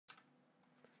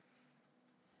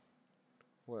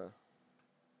Where?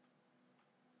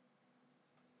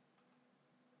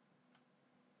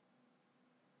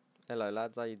 Hello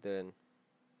lads, how you doing?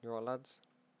 You alright lads?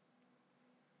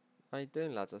 How you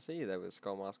doing lads? I see you there with a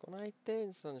skull mask on. How you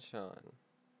doing, sunshine?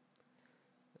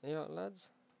 You alright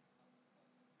lads?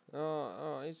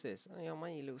 Oh, who's this? Oh, yeah,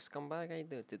 mate, you little scumbag. How you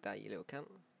doing today, you little cunt?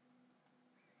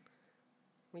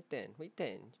 Wait then.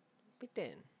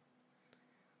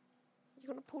 You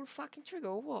gonna pull the fucking trigger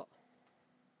or what?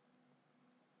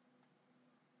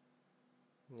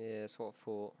 Yeah, that's what I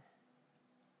thought.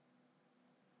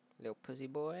 Little pussy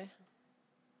boy.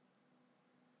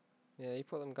 Yeah, you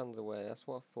put them guns away. That's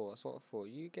what I thought.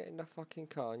 You get in the fucking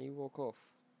car and you walk off.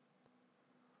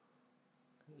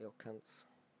 Little cunts.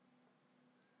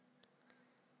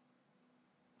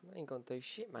 I ain't gonna do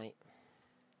shit, mate.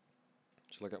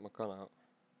 Shall I get my gun out?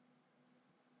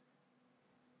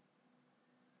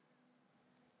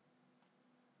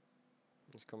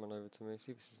 He's coming over to me,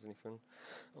 see if he says anything.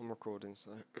 I'm recording,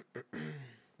 so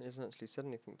he hasn't actually said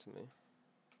anything to me.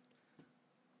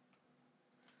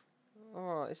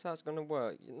 Alright, this is how it's gonna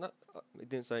work. He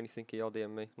didn't say anything, he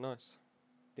RDM'd me. Nice.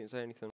 Didn't say anything.